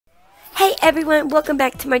everyone, welcome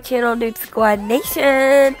back to my channel, NoobSquad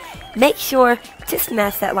Nation. Make sure to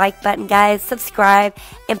smash that like button, guys, subscribe,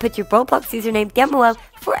 and put your Roblox username down below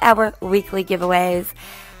for our weekly giveaways.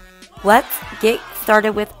 Let's get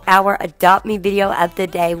started with our Adopt Me video of the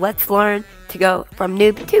day. Let's learn to go from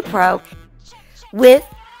noob to pro with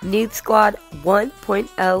NoobSquad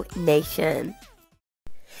 1.0 Nation.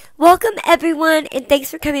 Welcome everyone, and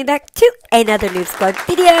thanks for coming back to another NoobSquad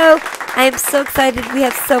video. I am so excited. We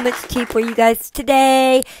have so much tea for you guys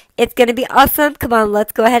today. It's going to be awesome. Come on,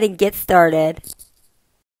 let's go ahead and get started.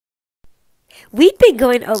 We've been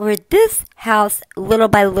going over this house little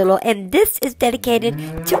by little, and this is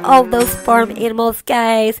dedicated to all those farm animals,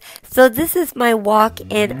 guys. So this is my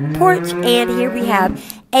walk-in porch, and here we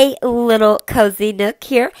have a little cozy nook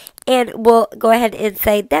here. And we'll go ahead and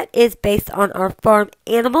say that is based on our farm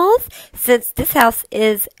animals, since this house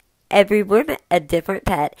is every room a different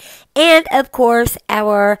pet. And of course,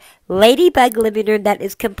 our ladybug living room that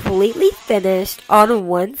is completely finished on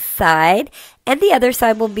one side, and the other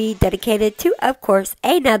side will be dedicated to, of course,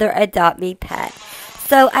 another Adopt Me pet.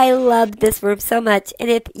 So I love this room so much, and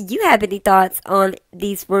if you have any thoughts on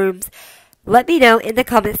these rooms, let me know in the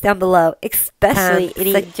comments down below, especially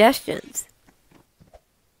any suggestions.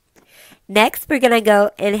 Next, we're going to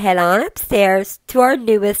go and head on upstairs to our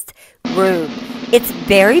newest room. It's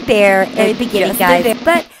very bare in the beginning, guys,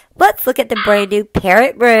 but let's look at the brand new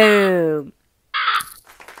parrot room.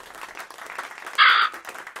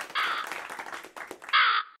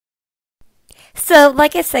 So,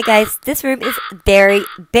 like I said, guys, this room is very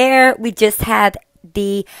bare. We just have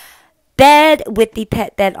the bed with the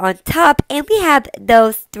pet bed on top, and we have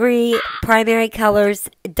those three primary colors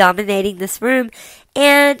dominating this room,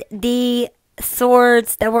 and the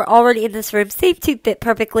swords that were already in this room seem to fit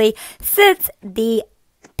perfectly, since the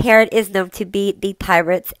parrot is known to be the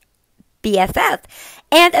pirate's BFF.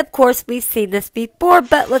 And of course, we've seen this before,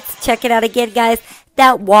 but let's check it out again, guys.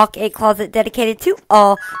 That walk-in closet dedicated to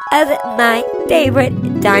all of my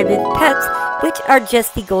favorite diamond pets, which are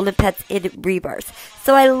just the golden pets in Rebirth.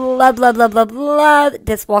 So I love, love, love, love, love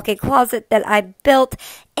this walk-in closet that I built,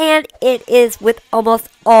 and it is with almost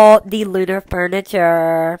all the lunar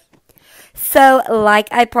furniture. So, like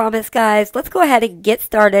I promised, guys, let's go ahead and get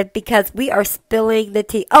started because we are spilling the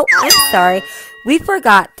tea. Oh, I'm sorry. We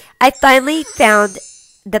forgot. I finally found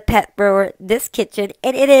the pet for this kitchen,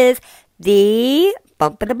 and it is the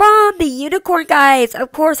bum-ba-da-bum, the unicorn, guys.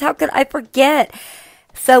 Of course, how could I forget?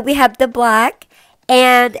 So, we have the black,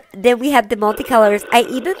 and then we have the multicolors. I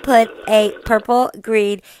even put a purple,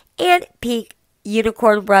 green, and pink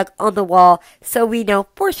unicorn rug on the wall, so we know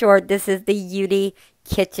for sure this is the uni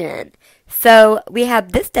kitchen. So we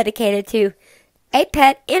have this dedicated to a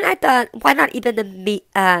pet, and I thought, why not even the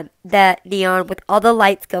neon with all the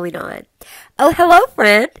lights going on? Oh, hello,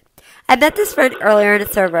 friend. I met this friend earlier in a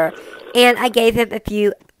server, and I gave him a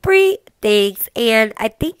few free things, and I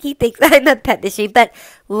think he thinks I'm a pet machine. But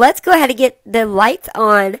let's go ahead and get the lights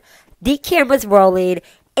on, the cameras rolling,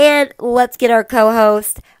 and let's get our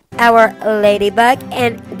co-host, our ladybug,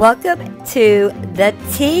 and welcome to the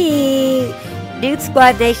tea.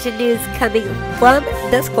 NoobSquad Nation news coming from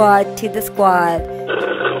the squad to the squad.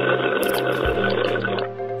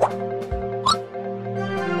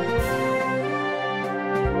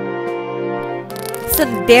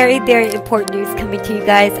 Some very, very important news coming to you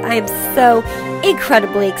guys. I am so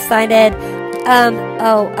incredibly excited.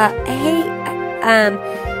 Hey,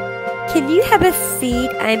 can you have a seat?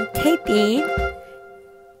 I'm taping.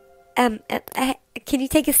 Can you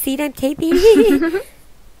take a seat? I'm taping.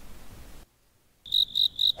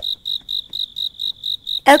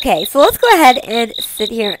 Okay, so let's go ahead and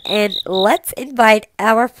sit here, and let's invite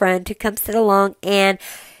our friend to come sit along. And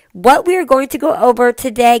what we're going to go over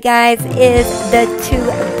today, guys, is the two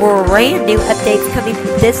brand new updates coming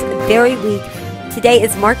this very week. Today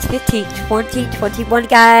is March 15th, 2021,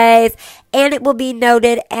 guys, and it will be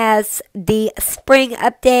noted as the spring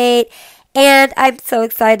update. And I'm so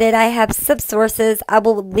excited. I have some sources. I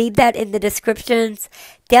will leave that in the descriptions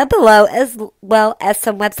down below, as well as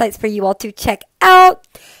some websites for you all to check out.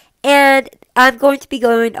 And I'm going to be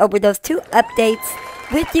going over those two updates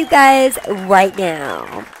with you guys right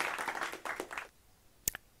now.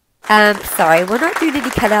 Sorry, we're not doing any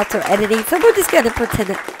cutouts or editing, so we're just going to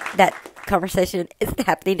pretend that conversation isn't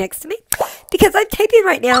happening next to me, because I'm taping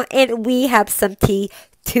right now and we have some tea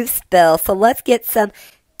to spill. So let's get some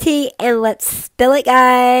tea and let's spill it,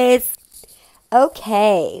 guys.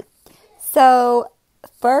 Okay, so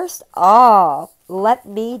first off, let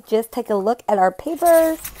me just take a look at our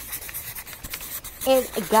papers. And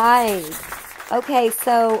guys, okay,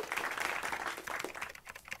 so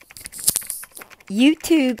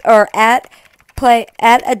YouTube or at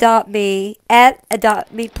Adopt Me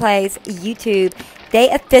Plays YouTube, they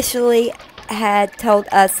officially had told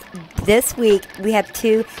us this week we have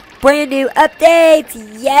 2 brand new updates.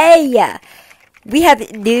 Yay! We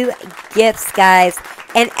have new gifts, guys.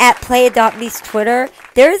 And at Play Adopt Me's Twitter,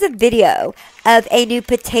 there is a video of a new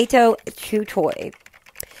potato chew toy.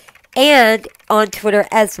 And on Twitter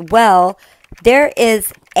as well, there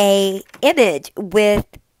is a image with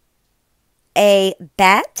a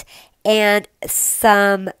bat and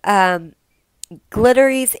some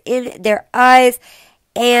glitteries in their eyes.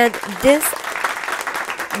 And this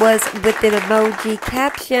was with an emoji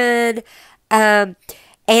caption.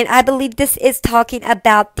 And I believe this is talking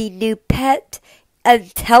about the new pet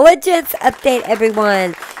intelligence update,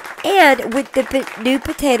 everyone. And with the new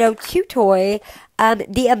potato chew toy,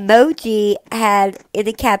 the emoji had in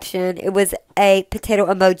the caption, it was a potato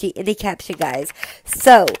emoji in the caption, guys.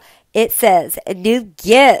 So it says new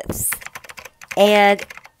gifts. And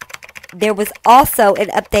there was also an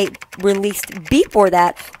update released before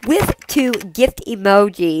that with 2 gift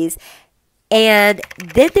emojis. And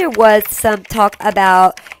then there was some talk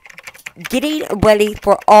about getting ready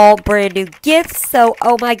for all brand new gifts. So,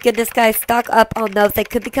 oh my goodness, guys, stock up on those. They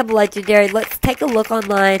could become legendary. Let's take a look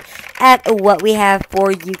online at what we have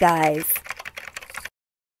for you guys.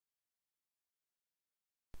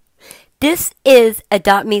 This is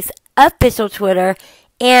Adopt Me's official Twitter.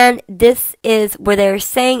 And this is where they're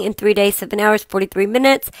saying in 3 days, 7 hours, 43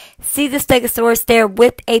 minutes. See the Stegosaurus there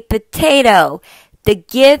with a potato. The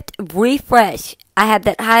gift refresh. I have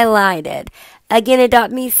that highlighted. Again,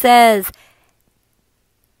 Adopt Me says,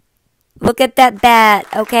 look at that bat,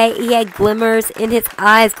 okay? He had glimmers in his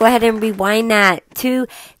eyes. Go ahead and rewind that to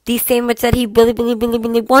the sandwich that he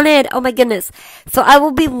really wanted. Oh my goodness. So I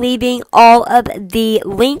will be leaving all of the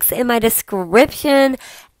links in my description.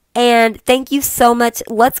 And thank you so much.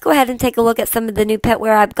 Let's go ahead and take a look at some of the new pet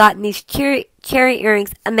wear I've gotten. These cherry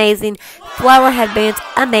earrings, amazing. Flower headbands,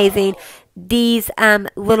 amazing. These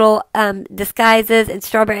little disguises and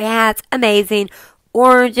strawberry hats, amazing.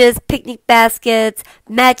 Oranges, picnic baskets,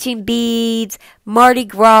 matching beads, Mardi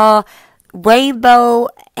Gras, rainbow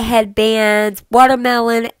headbands,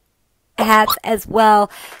 watermelon hats as well.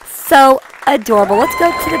 So adorable. Let's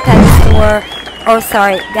go to the pet store, or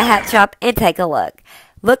sorry, the hat shop, and take a look.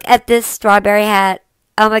 Look at this strawberry hat.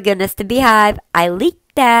 Oh my goodness, the beehive. I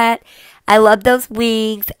leaked that. I love those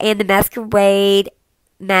wings and the masquerade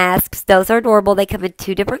masks. Those are adorable. They come in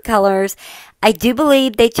 2 different colors. I do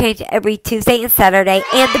believe they change every Tuesday and Saturday,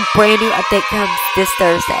 and the brand new update comes this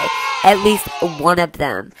Thursday. At least one of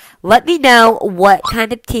them. Let me know what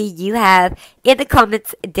kind of tea you have in the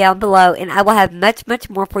comments down below, and I will have much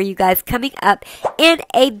more for you guys coming up in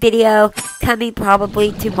a video coming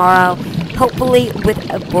probably tomorrow, hopefully with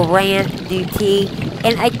a brand new tea.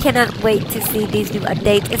 And I cannot wait to see these new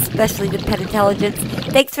updates, especially the pet intelligence.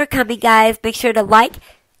 Thanks for coming, guys. Make sure to like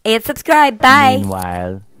and subscribe. Bye.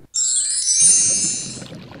 Meanwhile,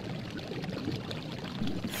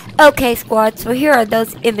 okay, squad, so here are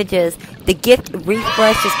those images. The gift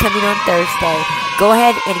refresh is coming on Thursday. Go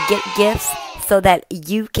ahead and get gifts so that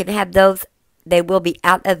you can have those. They will be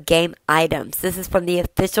out of game items. This is from the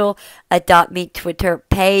official Adopt Me Twitter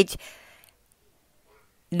page.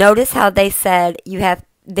 Notice how they said you have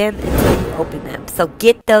them until you open them. So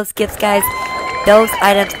get those gifts, guys. Those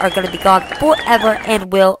items are going to be gone forever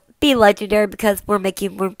and will be legendary because we're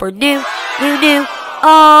making room for new,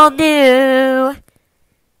 all new.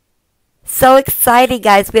 So exciting,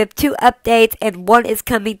 guys. We have 2 updates and 1 is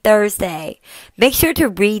coming Thursday. Make sure to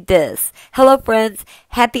read this. Hello, friends.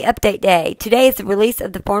 Happy update day. Today is the release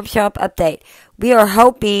of the Farm Shop update. We are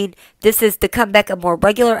hoping this is the comeback of more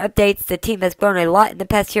regular updates. The team has grown a lot in the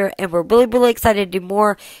past year, and we're really excited to do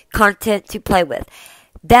more content to play with.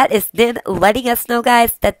 That is them letting us know,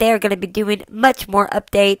 guys, that they are going to be doing much more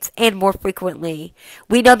updates and more frequently.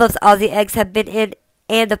 We know those Aussie eggs have been in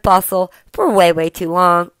and the fossil for way too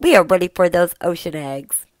long. We are ready for those ocean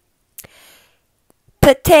eggs.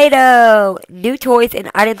 Potato! New toys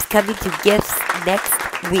and items coming to gifts next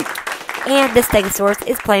week. And the Stegosaurus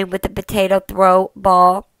is playing with the potato throw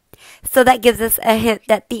ball. So that gives us a hint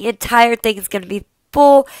that the entire thing is going to be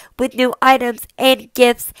full with new items and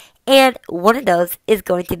gifts. And one of those is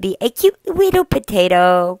going to be a cute little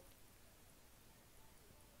potato.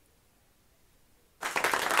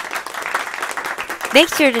 Make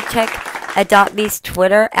sure to check Adopt Me's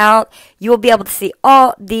Twitter out. You will be able to see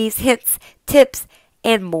all these hints, tips,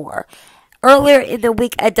 and more. Earlier in the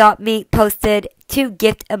week, Adopt Me posted 2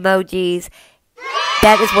 gift emojis.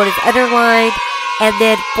 That is what is underlined. And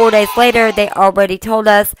then 4 days later, they already told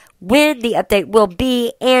us when the update will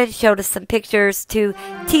be and showed us some pictures to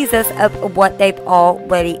tease us of what they've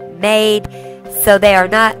already made. So they are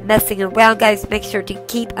not messing around, guys. Make sure to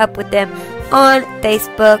keep up with them on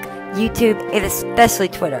Facebook, YouTube, and especially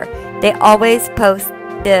Twitter. They always post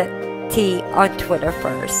the tea on Twitter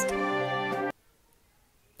first.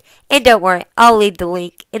 And don't worry, I'll leave the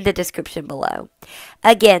link in the description below.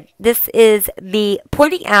 Again, this is me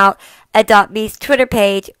pointing out Adopt Me's Twitter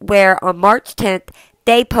page where on March 10th,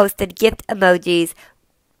 they posted gift emojis.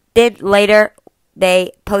 Then later,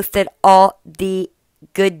 they posted all the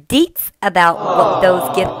good deets about what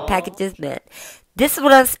those gift packages meant. This is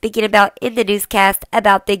what I was speaking about in the newscast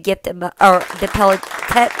about the gift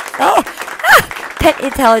pet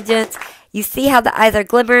intelligence. You see how the eyes are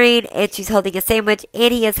glimmering and she's holding a sandwich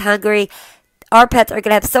and he is hungry. Our pets are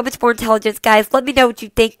going to have so much more intelligence, guys. Let me know what you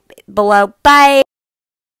think below. Bye!